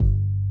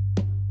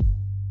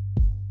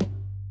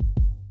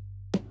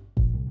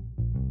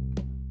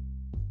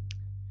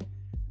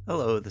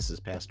Hello, this is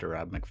Pastor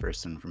Rob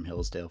McPherson from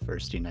Hillsdale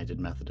First United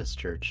Methodist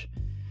Church.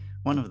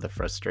 One of the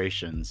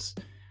frustrations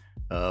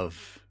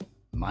of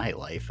my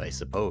life, I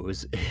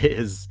suppose,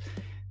 is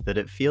that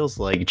it feels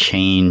like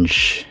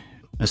change,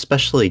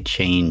 especially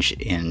change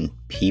in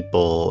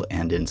people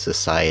and in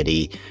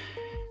society,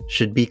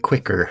 should be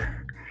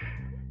quicker.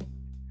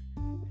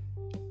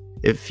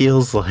 It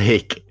feels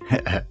like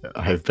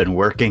I've been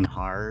working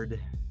hard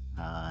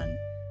on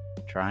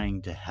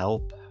trying to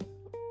help,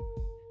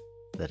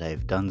 that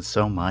I've done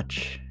so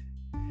much.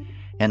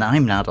 And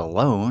I'm not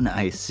alone.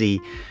 I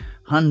see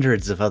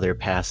hundreds of other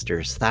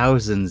pastors,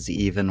 thousands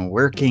even,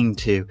 working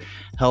to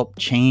help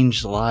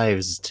change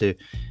lives, to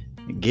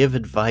give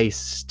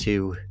advice,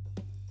 to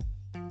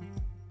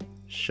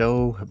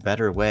show a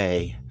better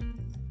way,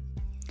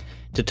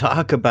 to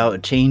talk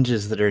about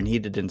changes that are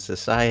needed in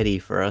society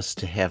for us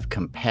to have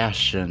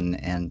compassion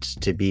and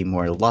to be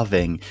more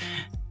loving,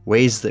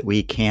 ways that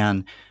we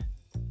can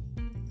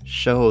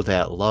show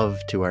that love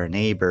to our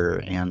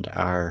neighbor and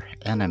our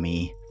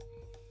enemy.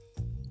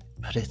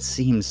 But it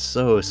seems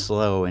so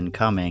slow in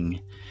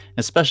coming,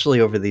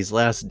 especially over these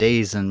last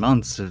days and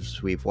months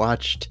as we've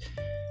watched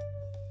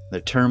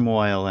the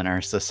turmoil in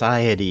our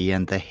society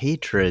and the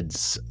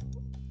hatreds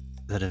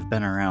that have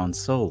been around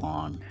so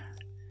long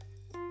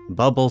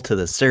bubble to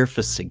the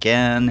surface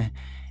again,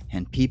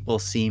 and people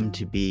seem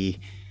to be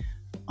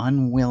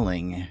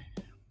unwilling,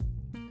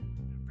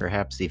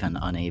 perhaps even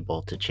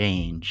unable to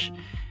change.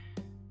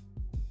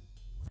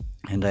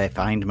 And I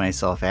find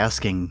myself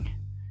asking,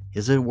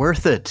 is it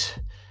worth it?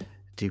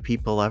 Do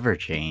people ever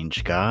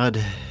change,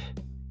 God?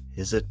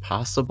 Is it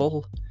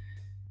possible?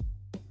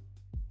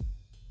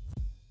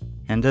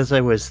 And as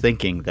I was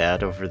thinking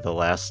that over the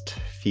last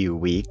few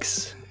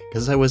weeks,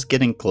 because I was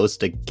getting close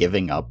to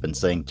giving up and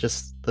saying,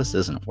 this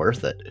isn't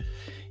worth it.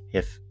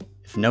 If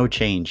no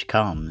change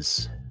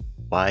comes,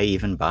 why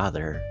even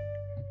bother?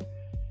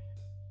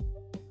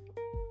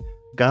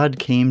 God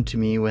came to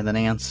me with an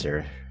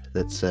answer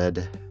that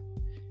said,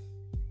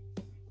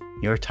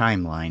 your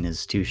timeline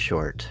is too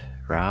short,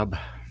 Rob.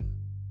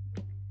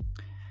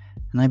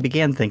 And I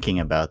began thinking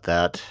about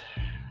that,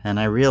 and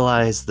I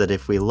realized that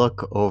if we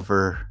look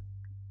over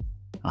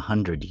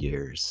 100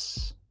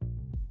 years,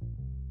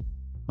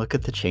 look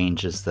at the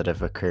changes that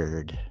have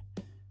occurred.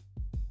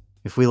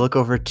 If we look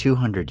over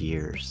 200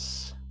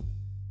 years,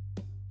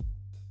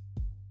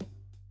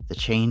 the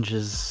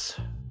changes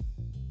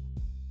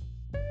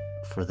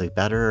for the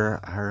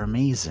better are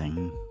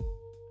amazing.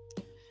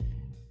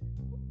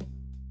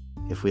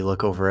 If we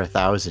look over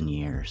 1,000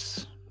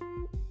 years,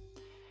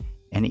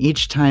 and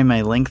each time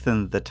I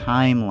lengthened the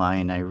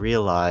timeline, I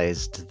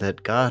realized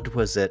that God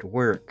was at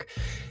work,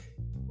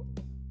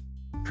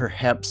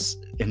 perhaps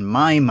in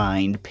my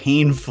mind,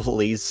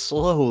 painfully,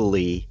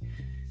 slowly.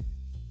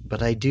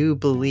 But I do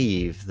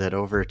believe that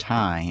over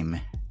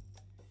time,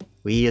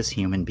 we as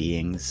human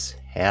beings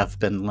have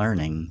been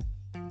learning.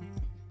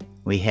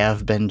 We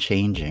have been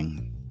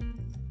changing.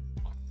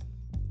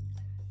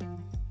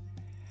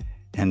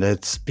 And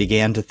it's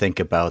began to think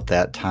about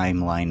that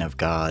timeline of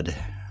God.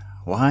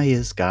 Why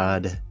is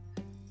God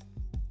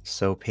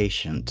so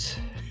patient?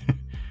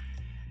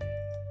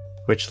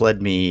 Which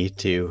led me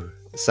to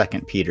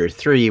 2 Peter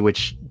 3,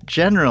 which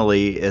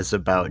generally is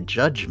about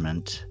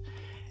judgment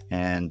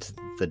and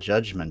the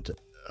judgment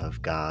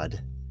of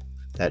God,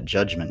 that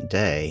judgment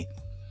day.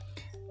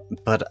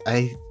 But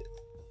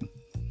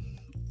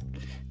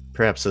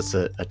perhaps it's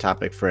a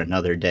topic for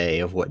another day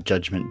of what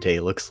judgment day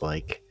looks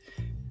like.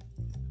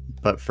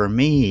 But for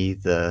me,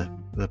 the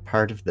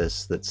part of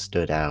this that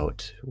stood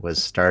out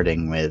was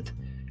starting with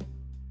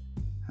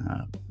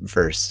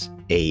verse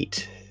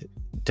 8.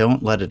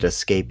 Don't let it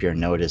escape your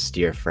notice,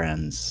 dear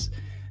friends,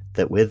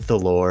 that with the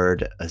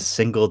Lord a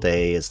single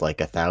day is like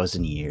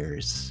 1,000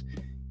 years,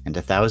 and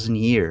 1,000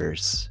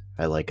 years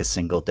are like a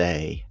single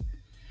day.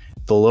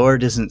 The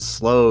Lord isn't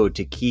slow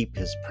to keep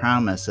his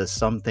promise, as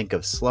some think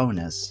of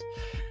slowness,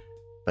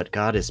 but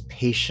God is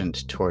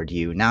patient toward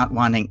you, not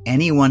wanting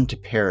anyone to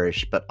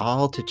perish, but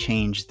all to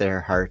change their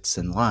hearts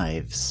and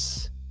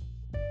lives.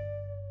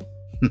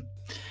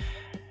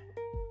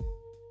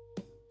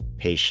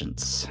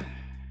 Patience,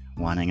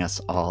 wanting us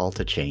all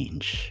to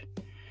change.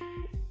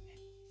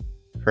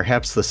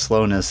 Perhaps the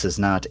slowness is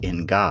not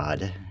in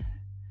God,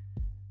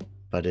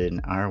 but in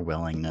our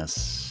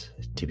willingness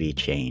to be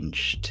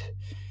changed.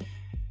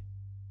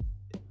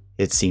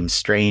 It seems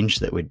strange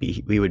that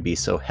we would be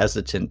so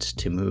hesitant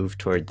to move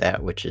toward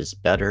that which is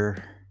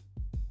better,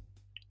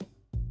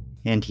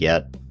 and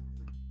yet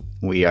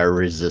we are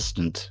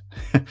resistant,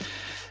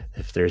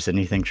 if there's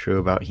anything true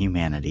about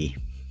humanity.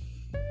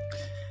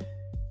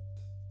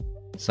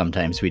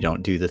 Sometimes we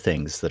don't do the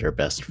things that are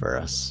best for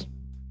us.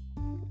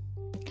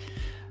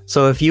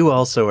 So if you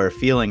also are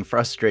feeling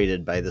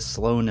frustrated by the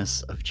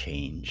slowness of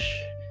change,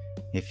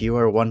 if you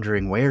are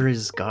wondering where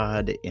is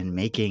God in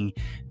making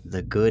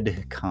the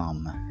good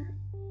come,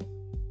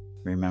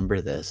 remember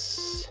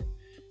this.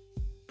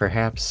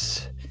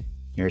 Perhaps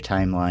your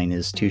timeline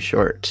is too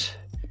short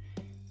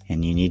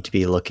and you need to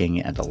be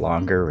looking at a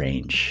longer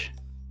range.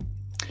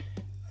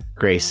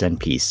 Grace and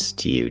peace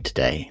to you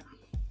today.